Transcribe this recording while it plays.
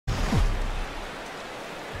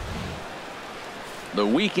The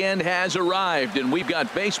weekend has arrived, and we've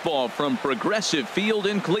got baseball from Progressive Field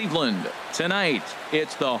in Cleveland. Tonight,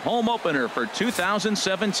 it's the home opener for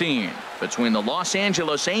 2017 between the Los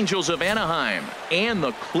Angeles Angels of Anaheim and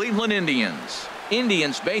the Cleveland Indians.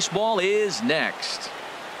 Indians baseball is next.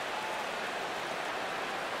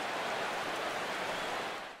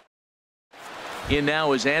 In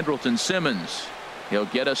now is Andrelton Simmons. He'll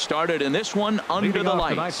get us started in this one under the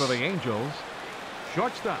lights. Tonight for the Angels,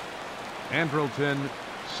 shortstop Andrelton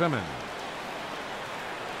Simmons.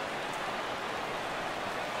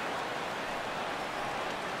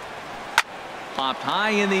 Popped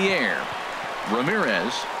high in the air.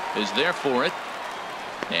 Ramirez is there for it.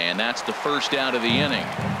 And that's the first out of the inning.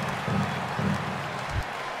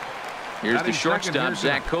 Here's the shortstop,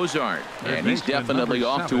 Zach Cozart. And he's definitely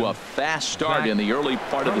off to a fast start in the early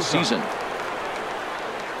part of the season.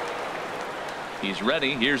 He's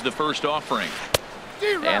ready. Here's the first offering.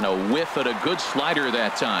 And a whiff at a good slider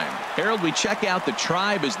that time. Harold, we check out the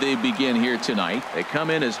Tribe as they begin here tonight. They come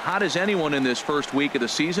in as hot as anyone in this first week of the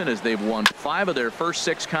season as they've won 5 of their first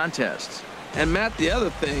 6 contests. And Matt, the other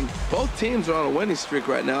thing, both teams are on a winning streak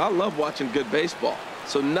right now. I love watching good baseball.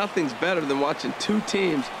 So nothing's better than watching 2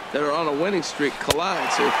 teams that are on a winning streak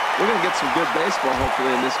collide. So we're going to get some good baseball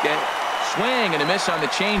hopefully in this game. Swing and a miss on the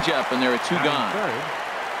changeup, and there are 2 gone. Third,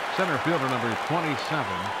 center fielder number 27,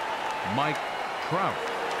 Mike Trout.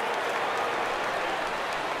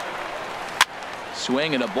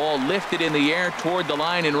 Swing and a ball lifted in the air toward the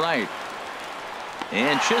line in right.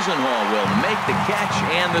 And Chisenhall will make the catch,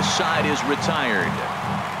 and the side is retired.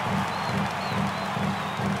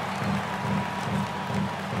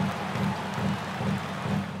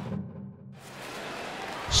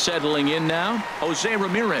 Settling in now, Jose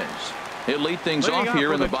Ramirez. He'll lead things off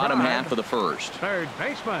here in the bottom half of the first. Third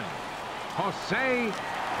baseman, Jose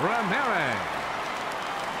Ramirez.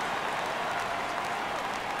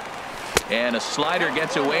 And a slider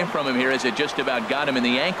gets away from him here as it just about got him in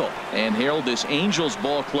the ankle. And Harold, this Angels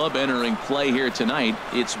ball club entering play here tonight.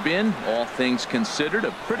 It's been, all things considered,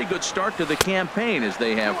 a pretty good start to the campaign as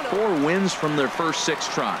they have 4 wins from their first 6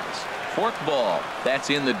 tries. Fork ball, that's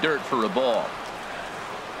in the dirt for a ball.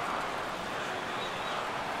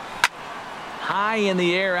 High in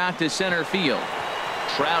the air out to center field.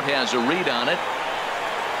 Trout has a read on it.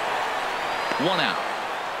 1 out.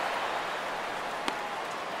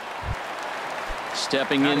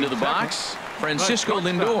 Stepping into the box, Francisco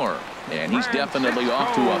Lindor. And he's definitely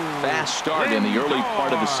off to a fast start in the early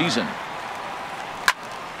part of the season.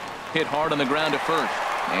 Hit hard on the ground to first.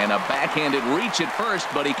 And a backhanded reach at first,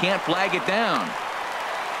 but he can't flag it down.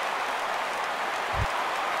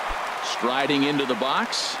 Striding into the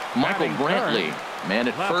box, Michael Brantley. Man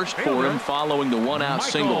at first for him following the 1-out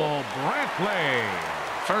single.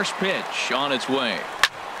 First pitch on its way.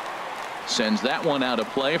 Sends that one out of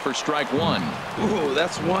play for strike 1. Ooh,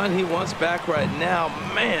 that's one he wants back right now.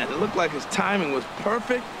 Man, it looked like his timing was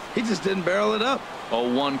perfect. He just didn't barrel it up.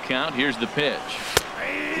 0-1 count. Here's the pitch.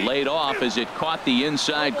 Laid off as it caught the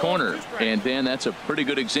inside corner. And Dan, that's a pretty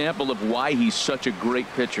good example of why he's such a great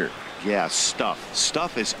pitcher. Yeah, stuff.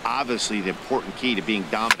 Stuff is obviously the important key to being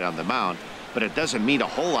dominant on the mound, but it doesn't mean a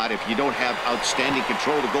whole lot if you don't have outstanding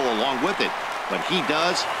control to go along with it. But he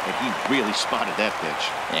does, and he really spotted that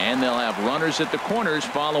pitch. And they'll have runners at the corners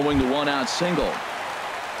following the 1-out single.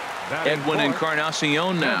 Edwin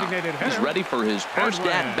Encarnacion now is ready for his first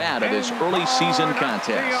at-bat of this early season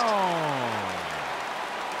contest.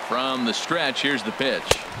 From the stretch, here's the pitch.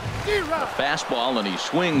 A fastball, and he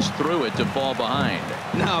swings through it to fall behind.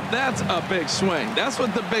 Now that's a big swing. That's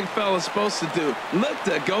what the big fella's supposed to do. Look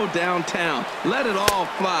to go downtown. Let it all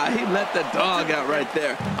fly. He let the dog out right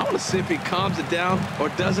there. I want to see if he calms it down or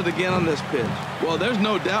does it again on this pitch. Well, there's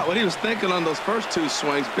no doubt what he was thinking on those first 2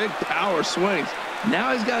 swings. Big power swings.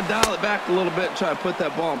 Now he's got to dial it back a little bit and try to put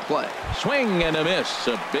that ball in play. Swing and a miss.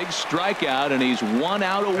 A big strikeout, and he's 1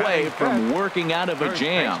 out away from working out of a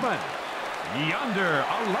jam. Yonder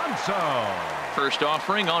Alonso. First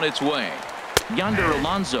offering on its way. Yonder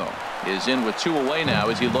Alonso is in with 2 away now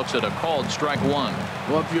as he looks at a called strike 1.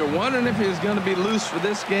 Well, if you're wondering if he's going to be loose for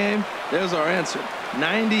this game, there's our answer.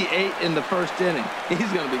 98 in the first inning.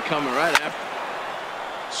 He's going to be coming right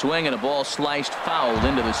after. Swing and a ball sliced fouled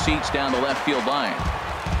into the seats down the left field line.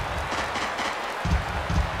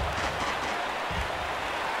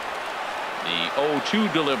 The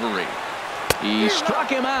 0-2 delivery. He struck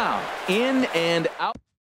him out. In and out.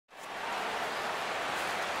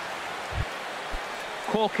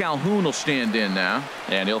 Cole Calhoun will stand in now,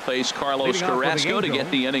 and he'll face Carlos Carrasco to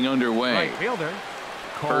get the inning underway.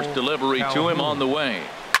 First delivery to him on the way.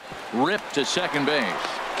 Ripped to second base.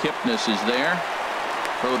 Kipnis is there.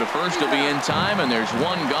 Throw to first will be in time, and there's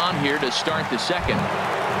one gone here to start the second.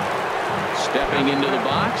 Stepping into the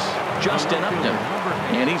box, Justin Upton.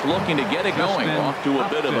 And he's looking to get it going. Off to a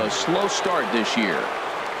bit of a slow start this year.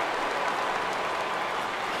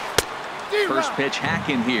 First pitch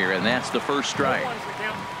hacking here, and that's the first strike.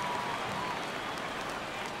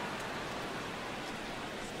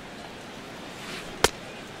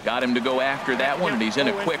 Got him to go after that one, and he's in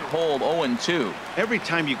a quick hold, 0-2. Every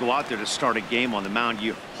time you go out there to start a game on the mound,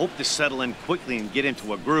 you hope to settle in quickly and get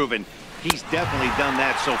into a groove, and he's definitely done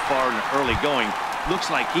that so far in the early going. Looks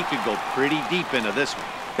like he could go pretty deep into this one.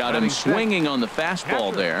 Got him swinging on the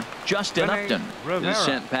fastball there. Justin Upton is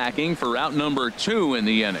sent packing for out number 2 in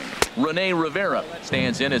the inning. Rene Rivera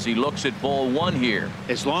stands in as he looks at ball 1 here.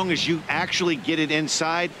 As long as you actually get it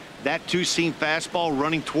inside, that two-seam fastball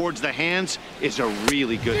running towards the hands is a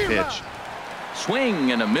really good pitch.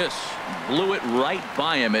 Swing and a miss. Blew it right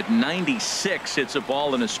by him at 96. It's a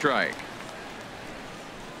ball and a strike.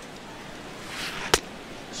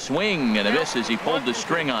 Swing and a miss as he pulled the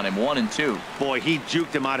string on him, 1-2. Boy, he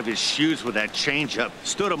juked him out of his shoes with that changeup.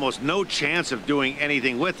 Stood almost no chance of doing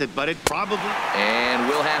anything with it, but it probably. And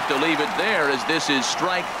we'll have to leave it there as this is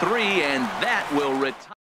strike 3, and that will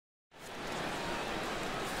retire.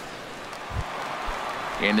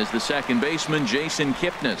 And as the second baseman, Jason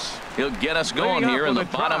Kipnis. He'll get us going here in the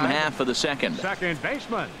bottom half of the second. Second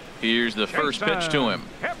baseman. Here's the first pitch to him.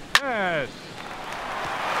 Kipnis.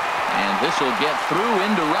 And this will get through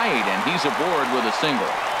into right, and he's aboard with a single.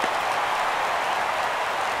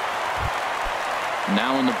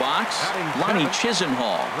 Now in the box, Lonnie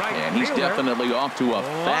Chisenhall. And he's definitely off to a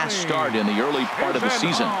fast start in the early part of the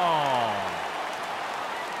season.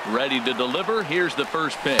 Ready to deliver. Here's the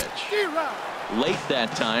first pitch. Late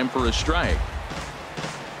that time for a strike.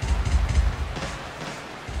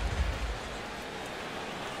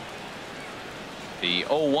 The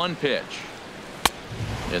 0-1 pitch.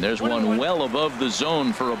 And there's one well above the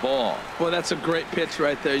zone for a ball. Well, that's a great pitch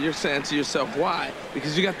right there. You're saying to yourself, why?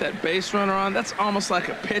 Because you got that base runner on. That's almost like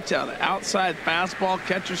a pitch out. An outside fastball,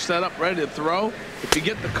 catcher set up, ready to throw. If you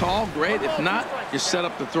get the call, great. If not, you're set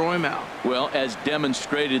up to throw him out. Well, as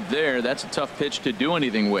demonstrated there, that's a tough pitch to do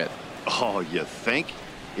anything with. Oh, you think?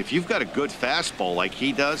 If you've got a good fastball like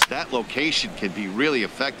he does, that location can be really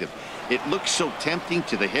effective. It looks so tempting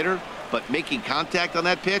to the hitter, but making contact on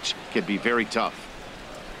that pitch can be very tough.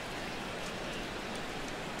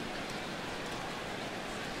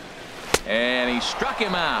 And he struck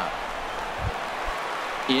him out.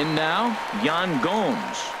 In now, Yan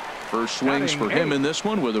Gomes. First swings for him in this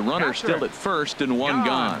one with a runner still at first and one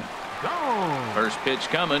gone. First pitch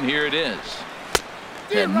coming. Here it is.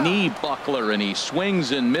 A knee buckler, and he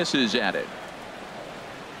swings and misses at it.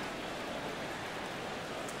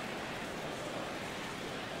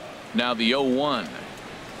 Now the 0-1.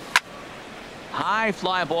 High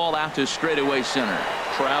fly ball out to straightaway center.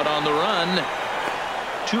 Trout on the run.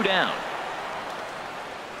 2 down.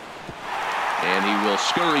 And he will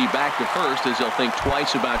scurry back to first as he'll think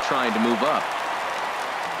twice about trying to move up.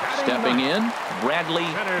 Stepping in, Bradley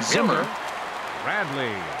Zimmer.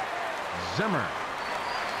 Bradley Zimmer.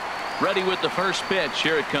 Ready with the first pitch.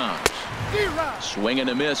 Here it comes. Swing and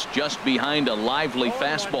a miss just behind a lively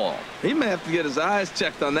fastball. He may have to get his eyes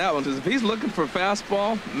checked on that one, because if he's looking for a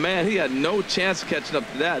fastball, man, he had no chance of catching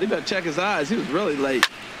up to that. He better check his eyes. He was really late.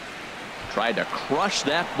 Tried to crush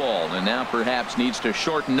that ball, and now perhaps needs to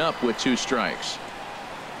shorten up with 2 strikes.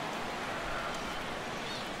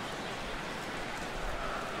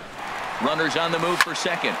 Runners on the move for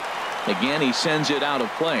second. Again, he sends it out of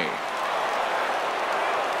play.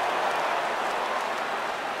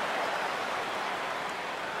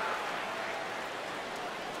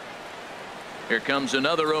 Here comes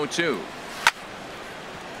another 0-2.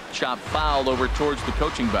 Chop foul over towards the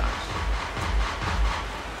coaching box.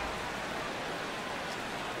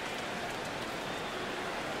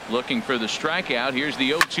 Looking for the strikeout. Here's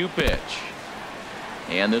the 0-2 pitch.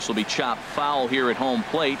 And this will be chopped foul here at home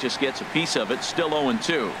plate. Just gets a piece of it. Still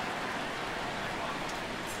 0-2.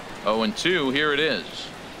 0-2. Here it is.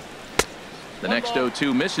 The next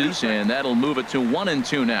 0-2 misses, and that'll move it to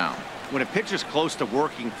 1-2 now. When a pitcher's close to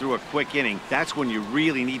working through a quick inning, that's when you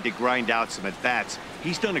really need to grind out some at-bats.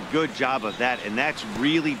 He's done a good job of that, and that's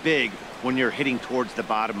really big when you're hitting towards the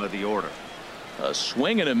bottom of the order. A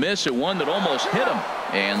swing and a miss at one that almost hit him.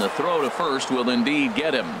 And the throw to first will indeed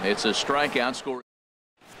get him. It's a strikeout score.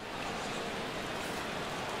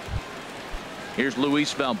 Here's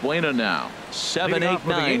Luis Valbuena now. 7, 8,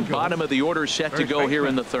 9. Bottom of the order set to go here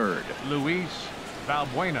in the third. Luis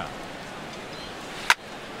Valbuena.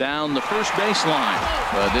 Down the first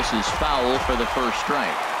baseline. This is foul for the first strike.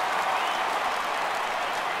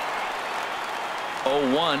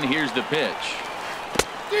 0-1. Here's the pitch.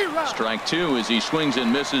 Strike two as he swings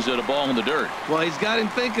and misses at a ball in the dirt. Well, he's got him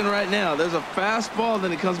thinking right now. There's a fastball, then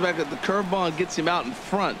he comes back at the curveball and gets him out in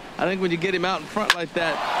front. I think when you get him out in front like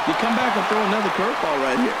that, you come back and throw another curveball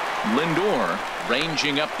right here. Lindor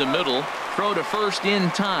ranging up the middle. Throw to first in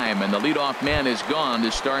time, and the leadoff man is gone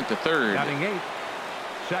to start the third.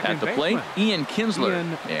 At the plate, Ian Kinsler.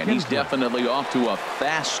 And he's definitely off to a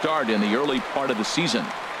fast start in the early part of the season.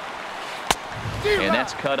 And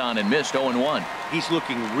that's cut on and missed. 0-1. He's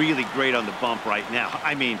looking really great on the bump right now.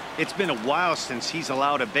 I mean, it's been a while since he's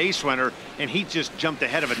allowed a base runner, and he just jumped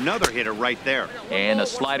ahead of another hitter right there. And the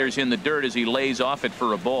slider's in the dirt as he lays off it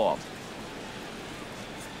for a ball.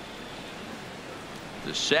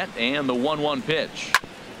 The set and the 1-1 pitch.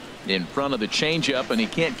 In front of the changeup, and he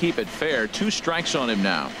can't keep it fair. 2 strikes on him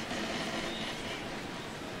now.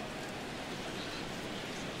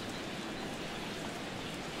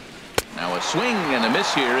 Now a swing and a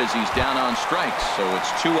miss here as he's down on strikes. So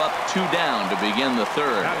it's 2 up, 2 down to begin the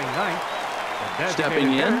third.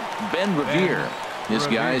 Stepping in, Ben Revere. This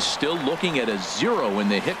guy's still looking at a 0 in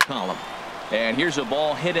the hit column. And here's a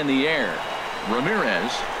ball hit in the air.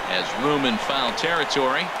 Ramirez has room in foul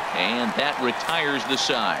territory, and that retires the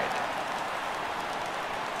side.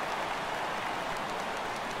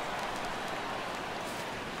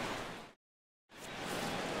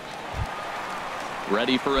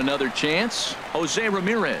 Ready for another chance? Jose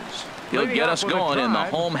Ramirez. He'll get us going in the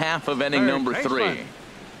home half of inning number 3.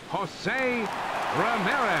 Jose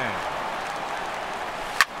Ramirez.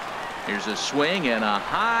 Here's a swing and a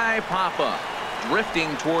high pop-up.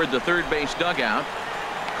 Drifting toward the third base dugout.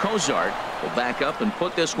 Cozart will back up and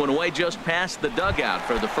put this one away just past the dugout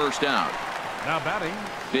for the first out. Now batting.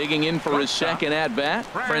 Digging in for his second at-bat,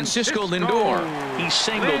 Francisco Lindor. He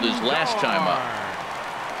singled his last time up.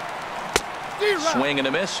 Swing and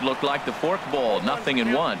a miss. Looked like the fork ball.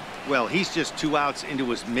 0-1. Well, he's just 2 outs into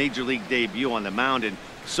his major league debut on the mound, and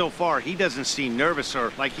so far he doesn't seem nervous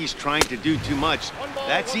or like he's trying to do too much.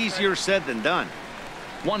 That's easier said than done.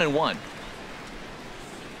 1-1.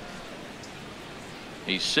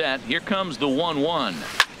 He's set. Here comes the 1-1. Oh, and he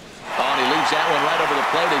leaves that one right over the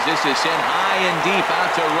plate as this is sent high and deep out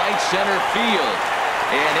to right center field.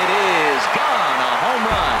 And it is gone. A home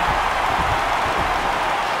run.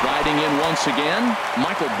 Riding in once again,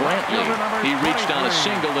 Michael Brantley. He reached on a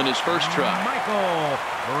single in his first try. Michael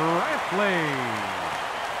Brantley.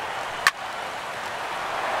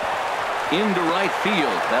 Into right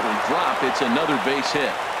field. That'll drop. It's another base hit.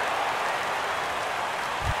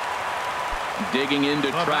 Digging in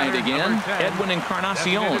to try it again. Edwin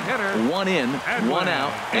Encarnacion. 1 in, 1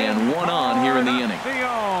 out, and 1 on here in the inning.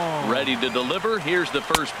 Ready to deliver. Here's the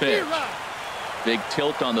first pitch. Big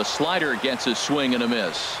tilt on the slider, gets a swing and a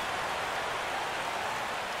miss.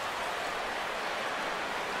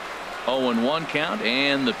 0-1 count,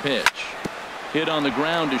 and the pitch. Hit on the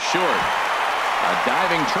ground to short. A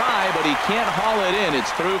diving try, but he can't haul it in.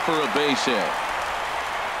 It's through for a base hit.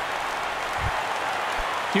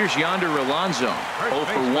 Here's Yonder Alonso. 0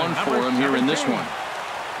 for 1 for him here in this one.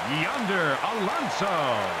 Yonder Alonso.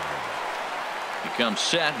 He comes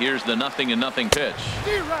set. Here's the 0-0 pitch.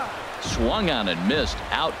 Swung on and missed.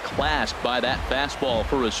 Outclassed by that fastball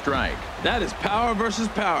for a strike. That is power versus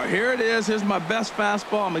power. Here it is. Here's my best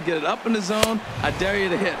fastball. I'm going to get it up in the zone. I dare you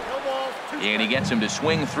to hit. And he gets him to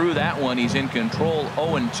swing through that one. He's in control.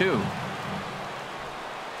 0-2.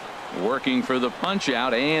 Working for the punch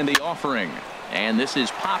out and the offering. And this is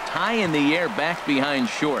popped high in the air back behind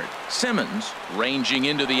short. Simmons ranging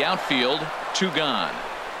into the outfield. 2 gone.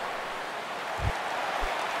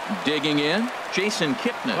 Digging in, Jason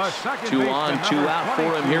Kipnis. 2 on, 2 out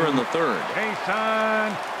for him here in the third.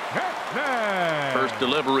 Jason Kipnis. First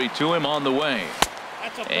delivery to him on the way.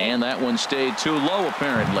 And that one stayed too low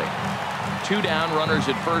apparently. 2 down, runners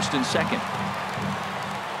at first and second.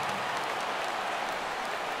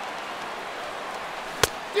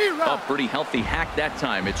 A pretty healthy hack that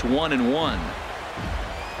time. It's 1-1.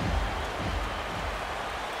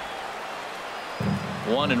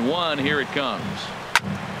 1-1. Here it comes.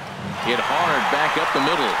 Hit hard back up the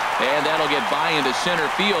middle, and that'll get by into center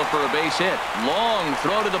field for a base hit. Long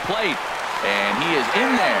throw to the plate, and he is in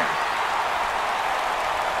there.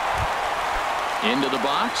 Into the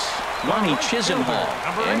box, Lonnie Chisenhall,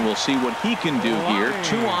 and we'll see what he can do here.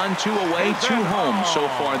 2 on, 2 away, 2 home so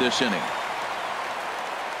far this inning.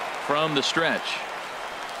 From the stretch,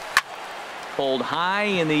 pulled high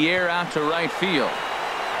in the air out to right field.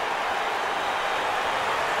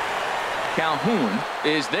 Calhoun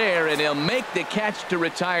is there, and he'll make the catch to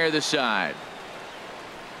retire the side.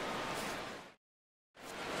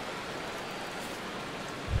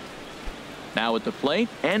 Now at the plate,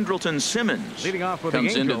 Andrelton Simmons Leading off for the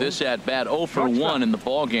comes into Angels, this at bat 0 for 1 in the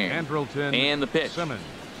ball game. Andrelton And the pitch. Simmons.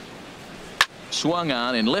 Swung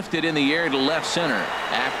on and lifted in the air to left center.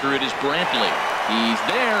 After it is Brantley. He's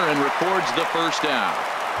there and records the first out.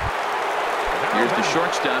 Here's the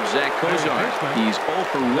shortstop, Zach Kozar. He's 0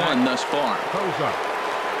 for 1 thus far.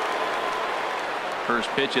 First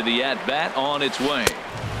pitch of the at-bat on its way.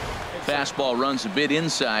 Fastball runs a bit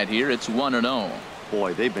inside here. It's 1-0.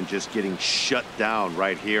 Boy, they've been just getting shut down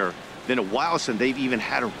right here. Been a while since they've even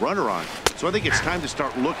had a runner on. So I think it's time to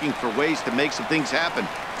start looking for ways to make some things happen.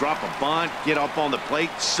 Drop a bunt, get up on the plate,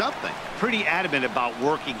 something. Pretty adamant about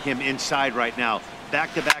working him inside right now.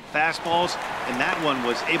 Back-to-back fastballs, and that one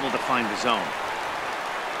was able to find the zone.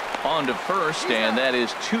 On to first, and that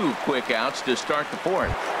is 2 quick outs to start the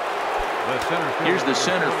fourth. Here's the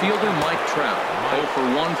center fielder, Mike Trout. 0 for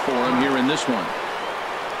 1 for him here in this one.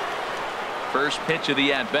 First pitch of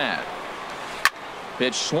the at-bat.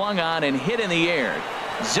 Pitch swung on and hit in the air.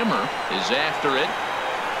 Zimmer is after it.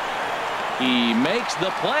 He makes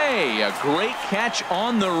the play. A great catch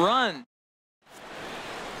on the run.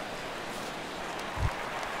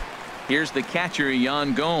 Here's the catcher,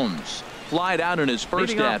 Yan Gomes. Flied out in his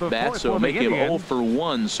first at-bat, so make him 0 for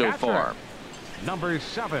 1 so far. Number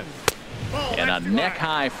 7. And a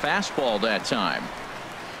neck-high fastball that time.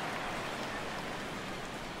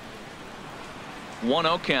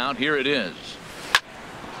 1-0 count. Here it is.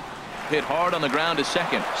 Hit hard on the ground to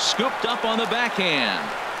second. Scooped up on the backhand.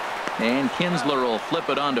 And Kinsler will flip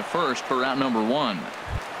it on to first for out number 1.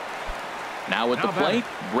 Now at the plate,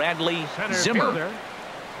 Bradley Zimmer. Fielder,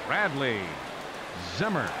 Bradley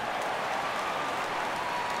Zimmer.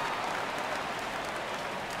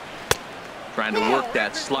 Trying to work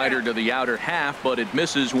that slider to the outer half, but it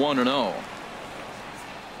misses. 1-0.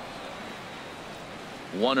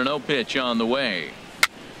 1-0 pitch on the way.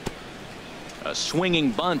 A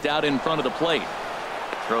swinging bunt out in front of the plate.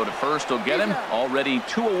 Throw to first will get him. Already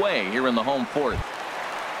 2 away here in the home fourth.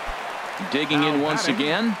 Digging in once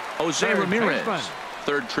again, Jose Ramirez.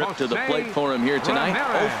 Third trip to the plate for him here tonight.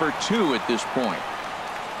 0 for 2 at this point.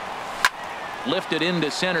 Lifted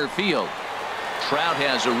into center field. Trout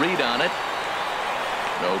has a read on it.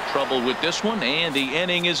 No trouble with this one, and the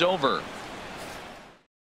inning is over.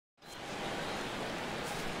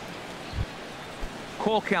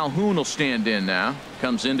 Cole Calhoun will stand in now.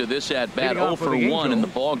 Comes into this at bat 0 for 1 in the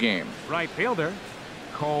ball game. Right fielder,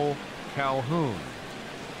 Cole Calhoun.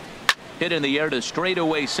 Hit in the air to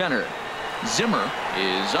straightaway center. Zimmer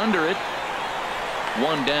is under it.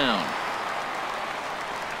 1 down.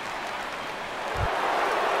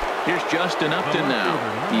 Here's Justin Upton now.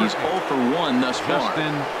 He's 0 for 1 thus far.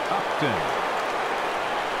 Justin Upton.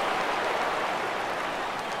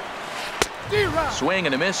 Swing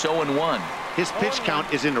and a miss, 0-1. His pitch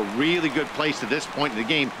count is in a really good place at this point in the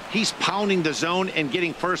game. He's pounding the zone and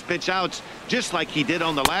getting first pitch outs just like he did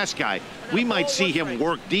on the last guy. We might see him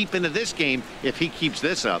work deep into this game if he keeps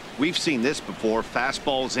this up. We've seen this before.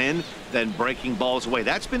 Fastballs in, then breaking balls away.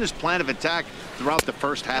 That's been his plan of attack throughout the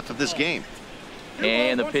first half of this game.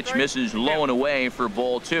 And the pitch misses low and away for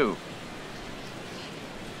ball 2.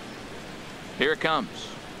 Here it comes.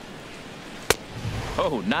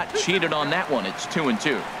 Oh, not cheated on that one. It's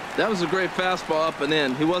 2-2. That was a great fastball up and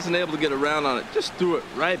in. He wasn't able to get around on it. Just threw it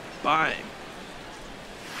right by him.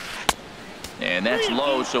 And that's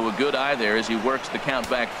low, so a good eye there as he works the count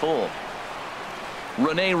back full.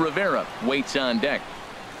 Rene Rivera waits on deck.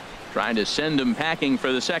 Trying to send him packing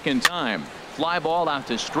for the second time. Fly ball out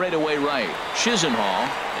to straightaway right. Chisenhall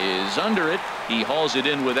is under it. He hauls it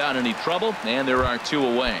in without any trouble, and there are 2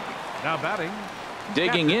 away. Now batting.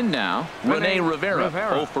 Digging in now, Rene Rivera.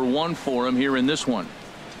 0 for 1 for him here in this one.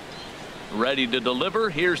 Ready to deliver.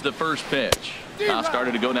 Here's the first pitch.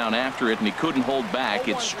 Started to go down after it, and he couldn't hold back.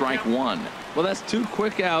 It's strike 1. Well, that's 2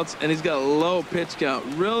 quick outs, and he's got a low pitch count.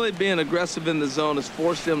 Really being aggressive in the zone has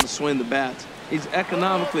forced him to swing the bats. He's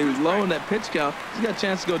economically low in that pitch count. He's got a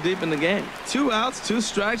chance to go deep in the game. 2 outs, 2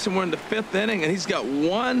 strikes, and we're in the 5th inning, and he's got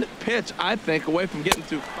 1 pitch, I think, away from getting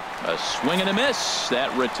to. A swing and a miss.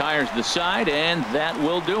 That retires the side, and that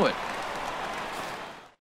will do it.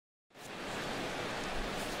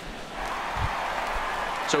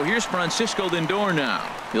 So here's Francisco Lindor now.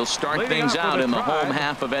 He'll start things out in the home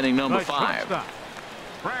half of inning number 5.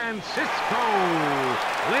 Francisco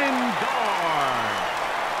Lindor.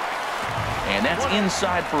 And that's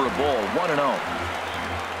inside for a ball. 1-0.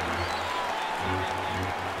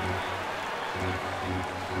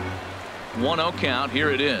 One-0 count.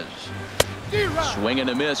 Here it is. Swing and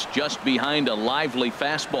a miss just behind a lively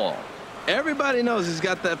fastball. Everybody knows he's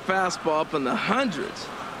got that fastball up in the hundreds.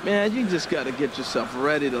 Man, you just got to get yourself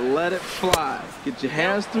ready to let it fly. Get your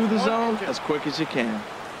hands through the zone as quick as you can.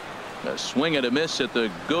 A swing and a miss at the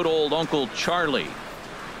good old Uncle Charlie.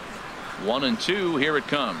 1-2. Here it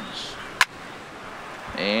comes.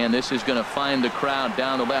 And this is going to find the crowd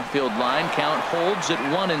down the left field line. Count holds at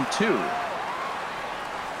 1-2.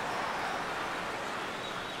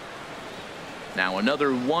 Now another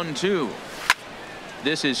 1-2.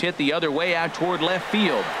 This is hit the other way out toward left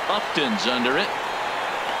field. Upton's under it.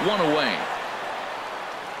 One away.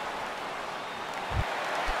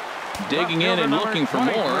 Digging in and looking for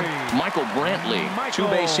more, Michael Brantley. 2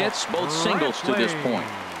 base hits, both singles to this point.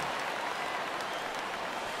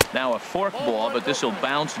 Now a fork ball, but this will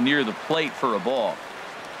bounce near the plate for a ball.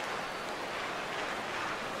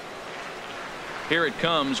 Here it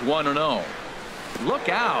comes, 1-0. Look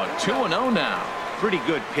out, 2-0 now. Pretty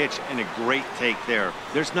good pitch and a great take there.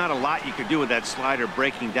 There's not a lot you could do with that slider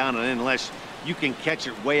breaking down unless you can catch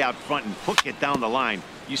it way out front and hook it down the line.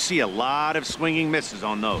 You see a lot of swinging misses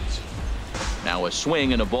on those. Now a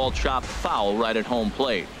swing and a ball chopped foul right at home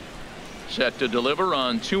plate. Set to deliver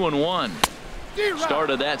on 2-1.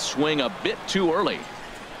 Started that swing a bit too early.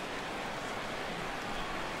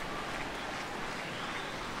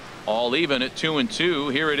 All even at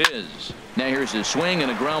 2-2. Here it is. Now here's a swing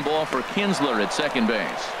and a ground ball for Kinsler at second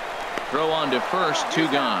base. Throw on to first, 2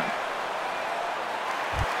 gone.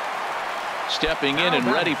 Stepping in and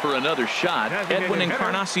ready for another shot, Edwin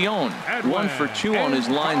Encarnacion. 1 for 2 on his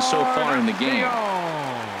line so far in the game.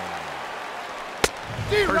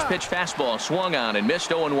 First pitch fastball swung on and missed.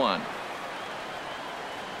 0-1.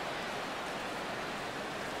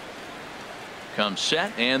 Comes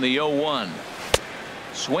set and the 0-1.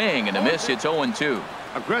 Swing and a miss. It's 0-2.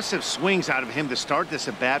 Aggressive swings out of him to start this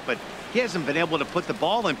at bat, but he hasn't been able to put the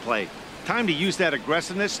ball in play. Time to use that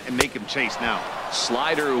aggressiveness and make him chase now.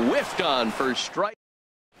 Slider whiffed on for strike.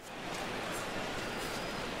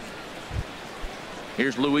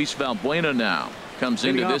 Here's Luis Valbuena now. Comes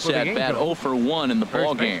into this at bat 0 for 1 in the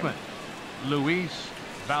ball game. Luis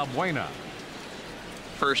Valbuena.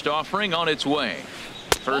 First offering on its way.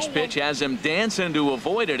 First pitch has him dancing to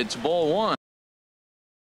avoid it. It's ball 1.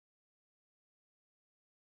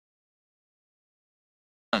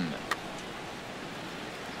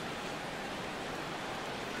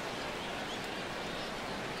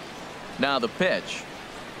 Now the pitch.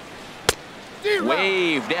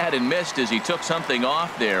 Waved at and missed as he took something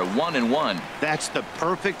off there. 1-1. That's the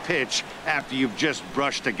perfect pitch after you've just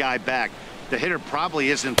brushed a guy back. The hitter probably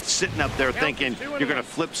isn't sitting up there thinking you're going to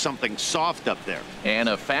flip something soft up there. And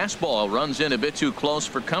a fastball runs in a bit too close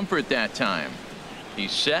for comfort that time.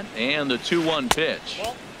 He's set and the 2-1 pitch.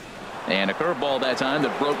 And a curveball that time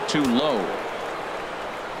that broke too low.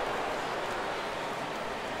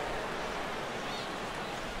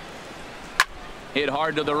 Hit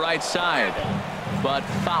hard to the right side, but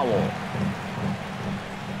foul.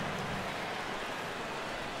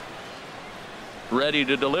 Ready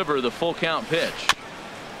to deliver the full count pitch.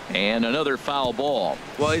 And another foul ball.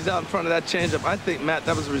 Well, he's out in front of that changeup. I think, Matt,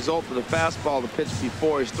 that was a result of the fastball the pitch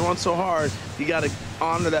before. He's throwing so hard, you got to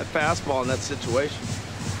honor that fastball in that situation.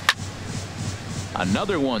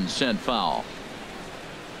 Another one sent foul.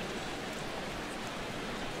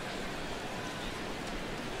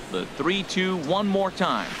 The 3-2 one more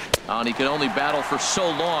time. And he can only battle for so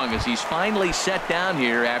long as he's finally set down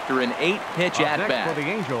here after an 8-pitch at bat. For the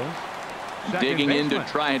Angels, digging in to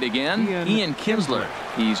try it again, Ian Kinsler.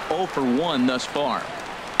 He's 0 for 1 thus far.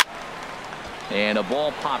 And a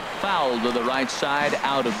ball popped foul to the right side,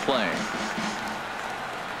 out of play.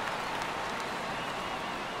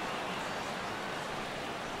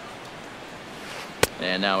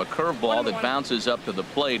 And now a curveball that bounces up to the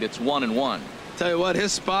plate. It's 1-1. Tell you what,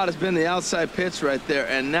 his spot has been the outside pitch right there,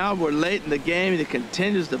 and now we're late in the game and he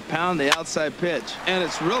continues to pound the outside pitch, and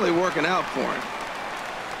it's really working out for him.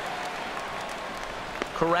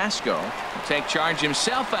 Carrasco will take charge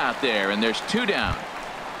himself out there, and there's 2 down.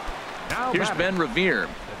 Here's Ben Revere.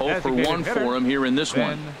 0 for 1 for him here in this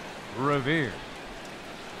one. Revere.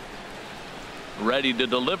 Ready to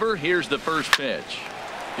deliver. Here's the first pitch.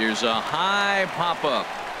 Here's a high pop-up.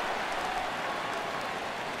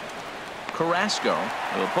 Carrasco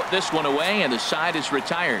will put this one away, and the side is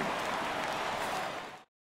retired.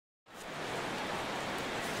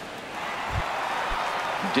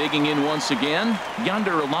 Digging in once again,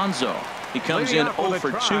 Yonder Alonso. He comes in 0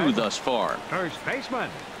 for 2 thus far. First baseman.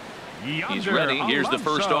 He's ready. Here's the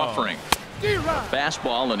first offering. A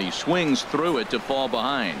fastball, and he swings through it to fall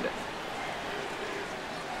behind.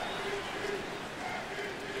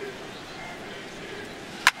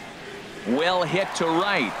 Well hit to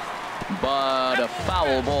right, but a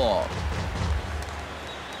foul ball.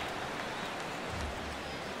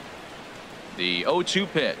 The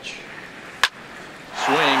 0-2 pitch.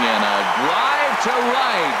 Swing and a drive to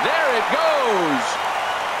right. There it goes.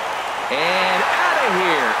 And out of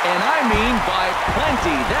here. And I mean by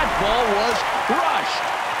plenty. That ball was crushed.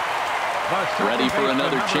 Ready for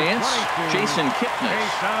another chance? Jason Kipnis.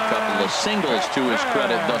 Couple of singles to his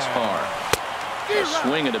credit thus far. A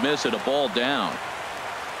swing and a miss at a ball down.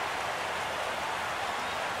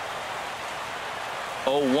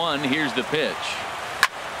 0-1. Here's the pitch.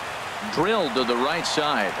 Drilled to the right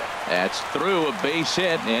side. That's through a base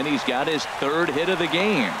hit, and he's got his third hit of the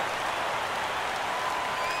game.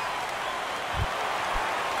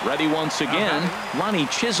 Ready once again, Lonnie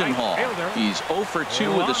Chisenhall. He's 0 for 2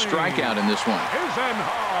 with a strikeout in this one.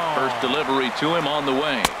 First delivery to him on the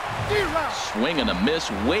way. Swing and a miss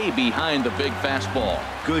way behind the big fastball.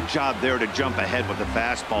 Good job there to jump ahead with the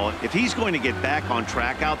fastball. If he's going to get back on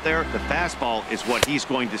track out there, the fastball is what he's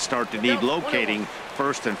going to start to need locating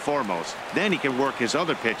first and foremost. Then he can work his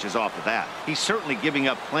other pitches off of that. He's certainly giving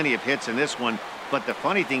up plenty of hits in this one, but the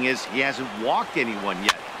funny thing is he hasn't walked anyone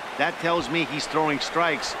yet. That tells me he's throwing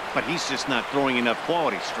strikes, but he's just not throwing enough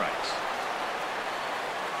quality strikes.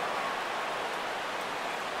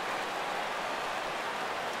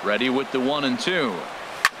 Ready with the 1-2.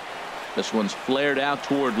 This one's flared out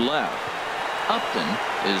toward left. Upton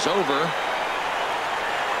is over.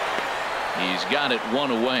 He's got it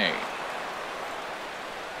one away.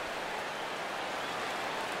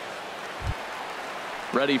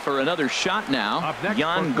 Ready for another shot now.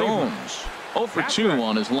 Yan Gomes. 0 for 2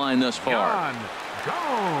 on his line thus far.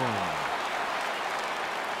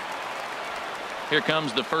 Here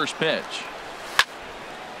comes the first pitch.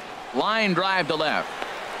 Line drive to left.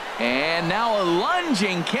 And now a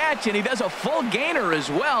lunging catch, and he does a full gainer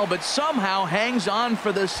as well, but somehow hangs on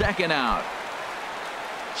for the second out.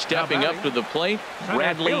 Stepping up to the plate,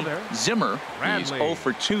 Bradley Zimmer. He's 0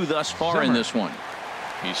 for 2 thus far in this one.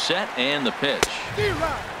 He's set, and the pitch.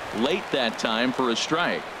 Late that time for a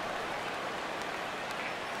strike.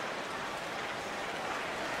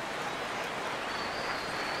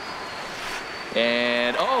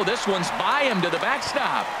 And oh, this one's by him to the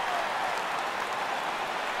backstop.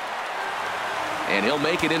 And he'll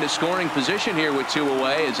make it into scoring position here with 2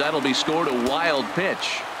 away, as that'll be scored a wild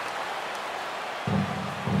pitch.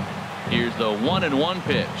 Here's the 1-1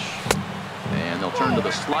 pitch. And they'll turn to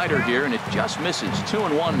the slider here, and it just misses.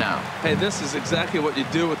 2-1 now. Hey, this is exactly what you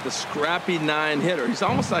do with the scrappy 9-hitter. He's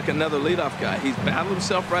almost like another leadoff guy. He's battled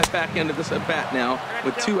himself right back into this at bat now.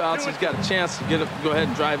 With 2 outs, he's got a chance to go ahead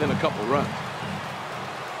and drive in a couple runs.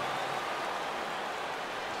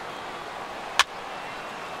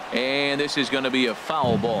 And this is going to be a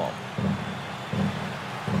foul ball.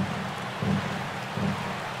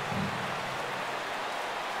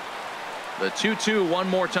 The 2-2 one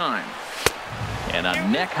more time. And a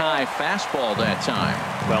neck-high fastball that time.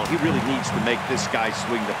 Well, he really needs to make this guy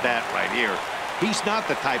swing the bat right here. He's not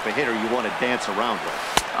the type of hitter you want to dance around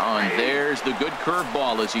with. Oh, and there's the good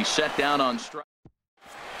curveball as he set down on strike.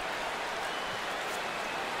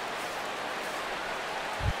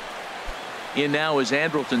 In now is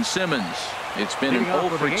Andrelton Simmons. It's been an 0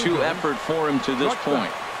 for 2 effort for him to this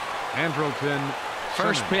point. Andrelton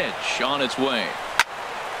First pitch on its way.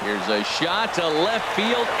 Here's a shot to left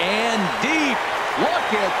field and deep. Look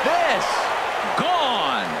at this.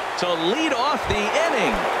 Gone to lead off the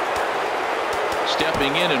inning.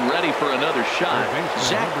 Stepping in and ready for another shot,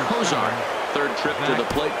 Zach Kozar. Third trip to the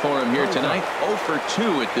plate for him here tonight. 0 for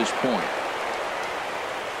 2 at this point.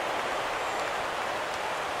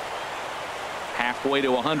 Halfway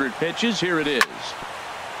to 100 pitches. Here it is.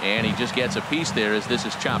 And he just gets a piece there as this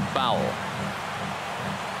is chopped foul.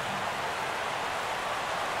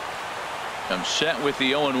 Comes set with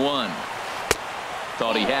the 0-1.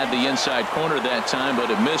 Thought he had the inside corner that time, but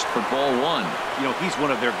it missed for ball 1. You know, he's one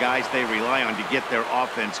of their guys they rely on to get their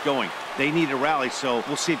offense going. They need a rally, so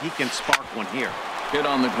we'll see if he can spark one here. Hit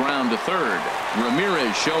on the ground to third.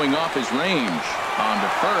 Ramirez showing off his range. On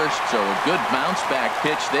to first, so a good bounce back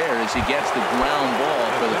pitch there as he gets the ground ball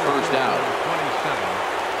for the first out.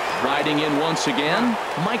 Riding in once again,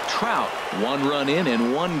 Mike Trout. 1 run in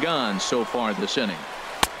and 1 gone so far this inning.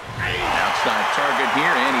 Outside target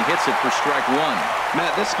here, and he hits it for strike 1.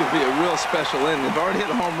 Matt, this could be a real special inning. They've already hit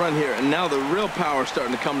a home run here, and now the real power is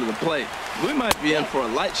starting to come to the plate. We might be in for a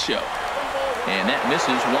light show. And that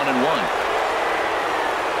misses 1-1.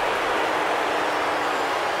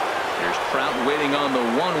 There's Trout waiting on the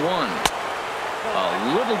 1-1. A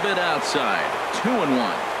little bit outside. 2-1.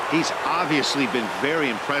 He's obviously been very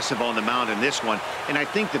impressive on the mound in this one, and I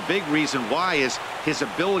think the big reason why is his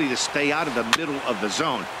ability to stay out of the middle of the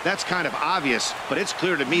zone. That's kind of obvious, but it's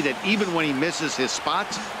clear to me that even when he misses his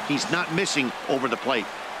spots, he's not missing over the plate.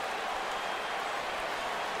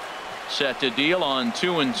 Set to deal on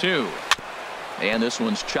 2-2. And this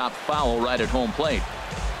one's chopped foul right at home plate.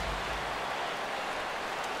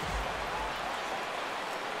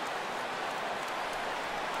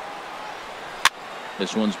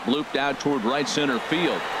 This one's blooped out toward right center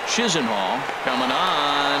field. Chisenhall coming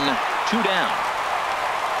on. 2 down.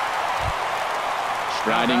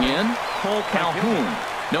 Striding in, Cole Calhoun.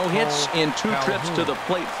 No hits in 2 trips to the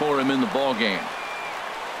plate for him in the ball game.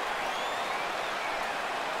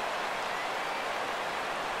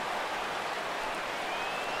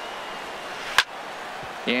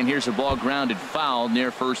 And here's a ball grounded foul near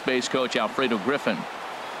first base coach Alfredo Griffin.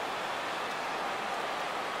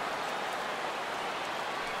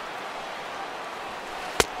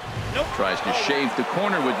 Tries to shave the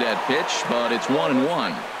corner with that pitch, but it's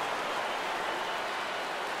 1-1.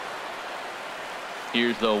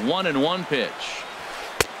 Here's the 1-1 pitch.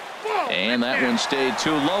 And that one stayed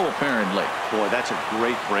too low, apparently. Boy, that's a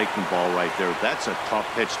great breaking ball right there. That's a tough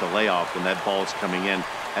pitch to lay off when that ball is coming in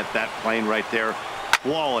at that plane right there.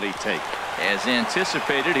 Quality take. As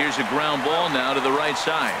anticipated, here's a ground ball now to the right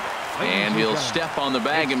side. And he'll step on the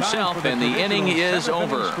bag himself, and the inning is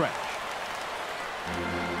over.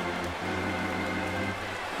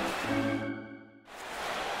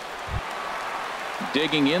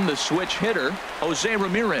 Digging in the switch hitter, Jose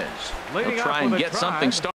Ramirez. He'll try and get something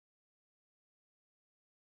started.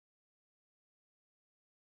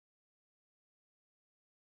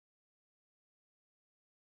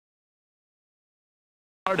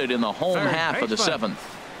 Started in the home half of the 7th.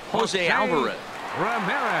 Jose Alvarez.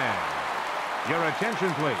 Ramirez. Your attention,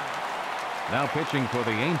 please. Now pitching for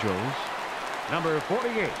the Angels, number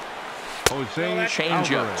 48, Jose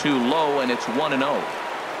Change up Alvarez. too low, and it's 1-0.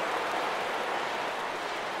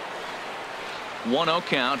 1-0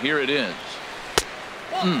 count. Here it is.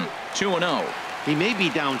 2-0. He may be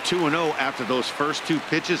down 2-0 after those first 2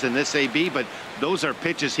 pitches in this AB, but those are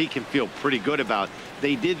pitches he can feel pretty good about.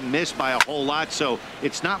 They did miss by a whole lot, so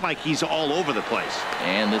it's not like he's all over the place.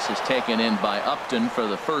 And this is taken in by Upton for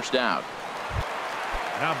the first out.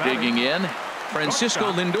 Digging in,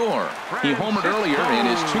 Francisco Lindor. He homered earlier and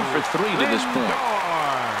is 2 for 3 to this point.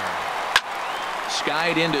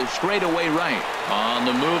 Skied into straightaway right. On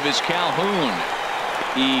the move is Calhoun.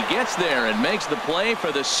 He gets there and makes the play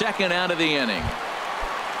for the 2nd out of the inning.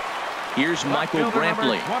 Here's Michael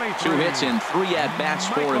Brantley. 2 hits and 3 at-bats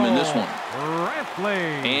for him in this one.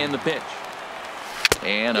 And the pitch.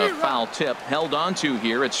 And a foul tip held on to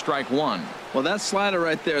here at strike 1. Well, that slider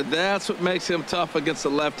right there, that's what makes him tough against the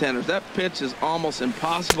left-handers. That pitch is almost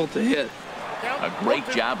impossible to hit. A great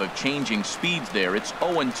job of changing speeds there. It's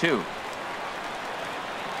 0-2.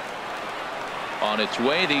 On its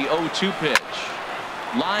way, the 0-2 pitch.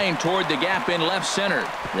 Line toward the gap in left center.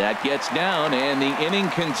 That gets down, and the inning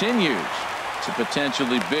continues. It's a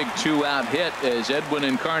potentially big 2-out hit as Edwin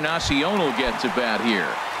Encarnacion will get to bat here.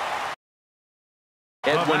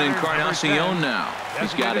 Edwin Encarnacion now.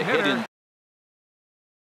 He's got a hit in.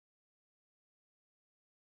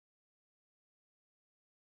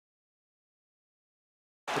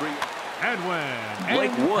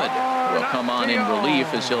 Blake Wood will come on in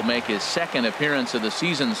relief as he'll make his 2nd appearance of the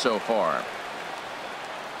season so far.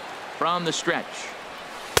 From the stretch.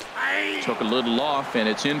 Took a little off, and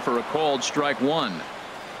it's in for a called strike 1.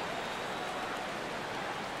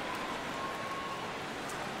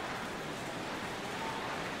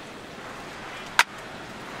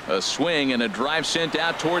 A swing and a drive sent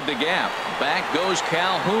out toward the gap. Back goes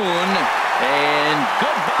Calhoun, and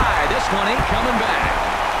goodbye. This one ain't coming back.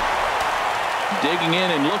 Digging in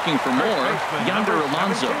and looking for more, Yonder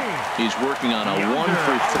Alonso. He's working on a 1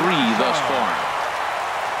 for 3 thus far.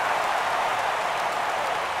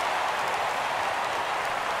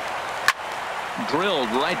 Drilled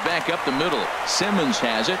right back up the middle. Simmons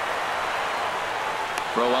has it.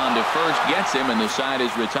 Throw on to first gets him, and the side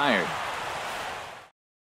is retired.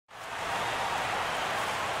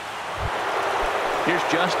 Here's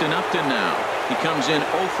Justin Upton now. He comes in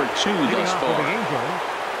 0 for 2 thus far. The Angels,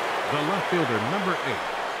 the left fielder, number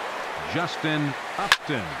 8, Justin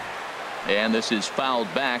Upton. And this is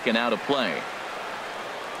fouled back and out of play.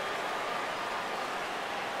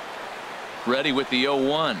 Ready with the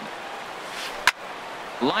 0-1.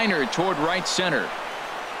 Liner toward right center.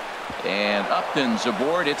 And Upton's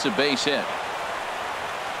aboard. It's a base hit.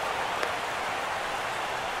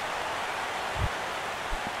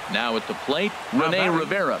 Now at the plate, Rene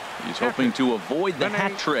Rivera. He's hoping to avoid the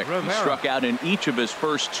hat trick. He struck out in each of his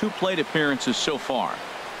first 2 plate appearances so far.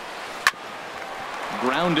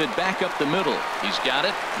 Grounded back up the middle. He's got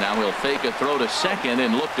it. Now he'll fake a throw to second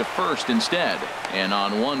and look to first instead. And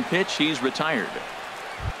on 1 pitch, he's retired.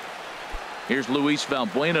 Here's Luis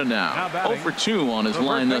Valbuena now. 0 for 2 on his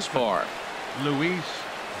line thus far. Luis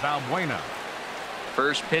Valbuena.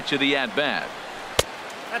 First pitch of the at-bat.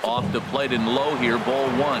 Off the plate and low here, ball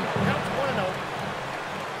 1.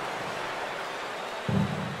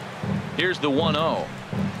 Here's the 1-0.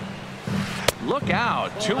 Look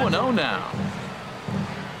out, 2-0 now.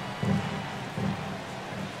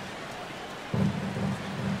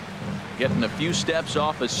 Getting a few steps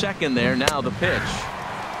off a second there. Now the pitch.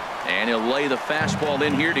 And he'll lay the fastball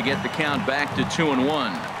in here to get the count back to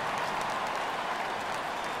 2-1.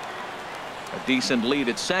 A decent lead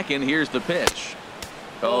at second. Here's the pitch.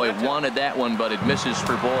 Oh, he wanted that one, but it misses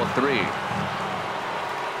for ball 3.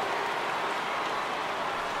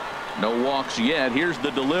 No walks yet. Here's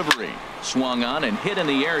the delivery. Swung on and hit in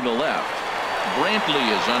the air to left. Brantley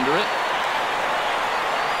is under it.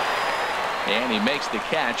 And he makes the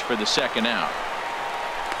catch for the second out.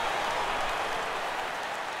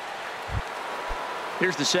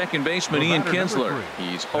 Here's the second baseman, Ian Kinsler.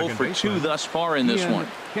 He's 0 for 2 thus far in this one.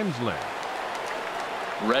 Kinsler.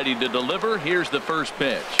 Ready to deliver. Here's the first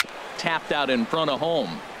pitch. Tapped out in front of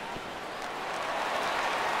home.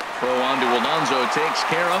 Throw on to Alonso takes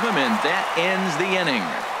care of him, and that ends the inning.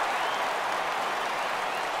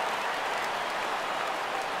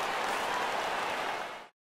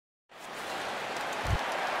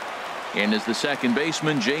 And is the second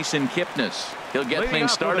baseman, Jason Kipnis. He'll get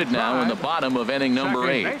things started now in the bottom of inning number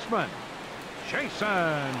 8. Baseman,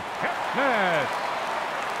 Jason Kipnis.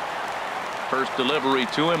 First delivery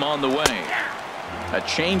to him on the way. A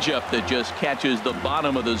changeup that just catches the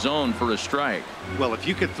bottom of the zone for a strike. Well, if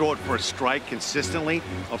you could throw it for a strike consistently,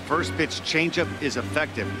 a first pitch changeup is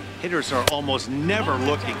effective. Hitters are almost never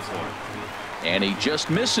looking for it. And he just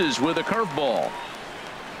misses with a curveball.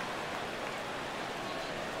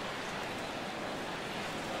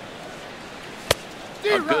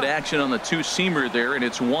 A good action on the 2-seamer there, and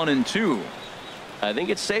it's 1-2. I think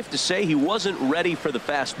it's safe to say he wasn't ready for the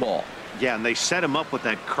fastball. Yeah, and they set him up with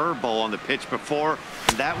that curveball on the pitch before.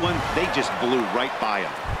 And that one, they just blew right by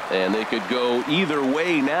him. And they could go either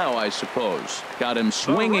way now, I suppose. Got him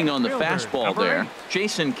swinging on the fastball there.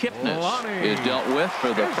 Jason Kipnis is dealt with for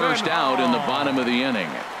the first out in the bottom of the inning.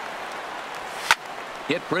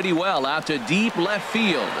 Hit pretty well out to deep left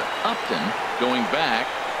field. Upton going back.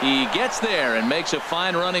 He gets there and makes a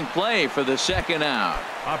fine running play for the second out.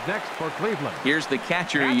 Up next for Cleveland. Here's the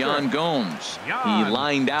catcher, Yan Gomes. He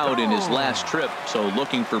lined out in his last trip, so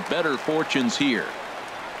looking for better fortunes here.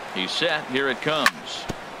 He's set. Here it comes.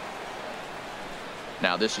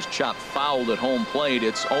 Now this is chopped fouled at home plate.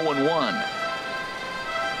 It's 0-1.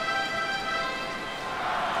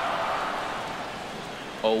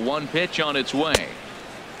 A 1 pitch on its way.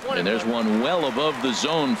 And there's one well above the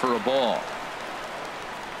zone for a ball.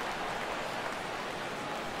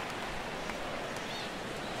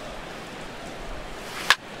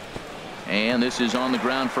 And this is on the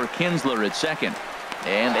ground for Kinsler at second.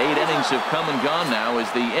 And 8 innings have come and gone now as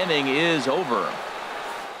the inning is over.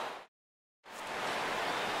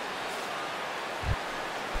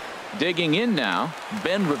 Digging in now,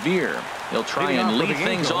 Ben Revere. He'll try and lead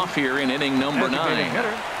things off here in inning number 9.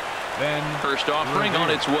 First offering on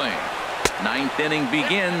its way. 9th inning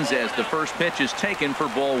begins as the first pitch is taken for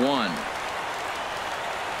ball 1.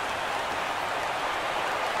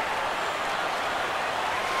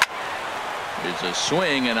 There's a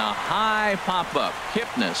swing and a high pop-up.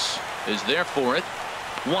 Kipnis is there for it.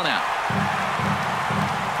 1 out.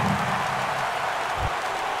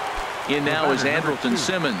 In now is Andrelton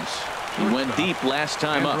Simmons. He went deep last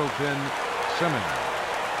time up.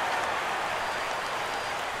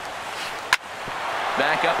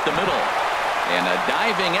 Back up the middle. And a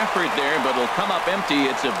diving effort there, but it'll come up empty.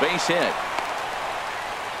 It's a base hit.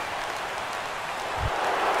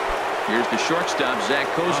 Here's the shortstop, Zach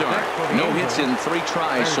Kozar. No hits in 3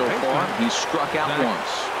 tries so far. He's struck out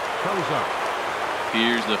once.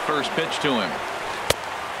 Here's the first pitch to him.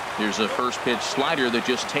 Here's a first pitch slider that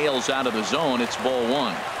just tails out of the zone. It's ball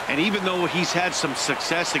 1. And even though he's had some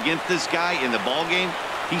success against this guy in the ball game,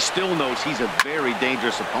 he still knows he's a very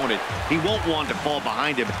dangerous opponent. He won't want to fall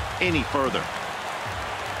behind him any further.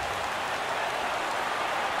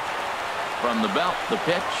 From the belt, the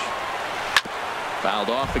pitch. Fouled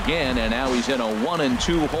off again, and now he's in a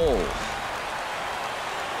 1-2 hole.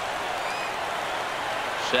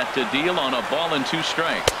 Set to deal on a ball and 2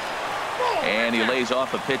 strikes. And he lays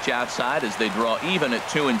off a pitch outside as they draw even at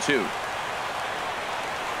 2-2.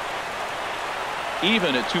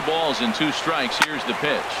 Even at 2 balls and 2 strikes. Here's the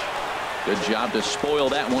pitch. Good job to spoil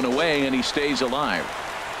that one away, and he stays alive.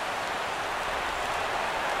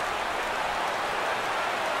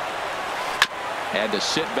 Had to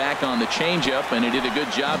sit back on the changeup, and he did a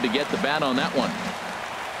good job to get the bat on that one.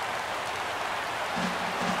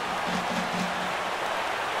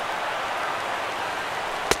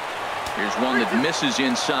 Here's one that misses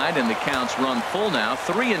inside, and the count's run full now,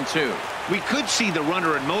 3-2. We could see the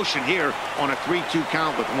runner in motion here on a 3-2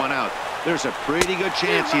 count with 1 out. There's a pretty good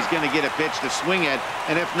chance he's going to get a pitch to swing at,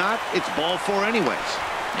 and if not, it's ball 4 anyways.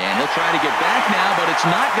 And he'll try to get back now, but it's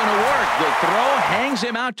not going to work. The throw hangs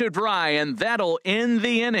him out to dry, and that'll end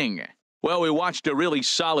the inning. Well, we watched a really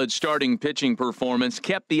solid starting pitching performance,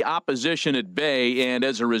 kept the opposition at bay, and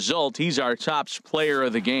as a result, he's our top player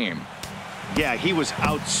of the game. Yeah, he was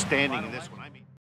outstanding in this one.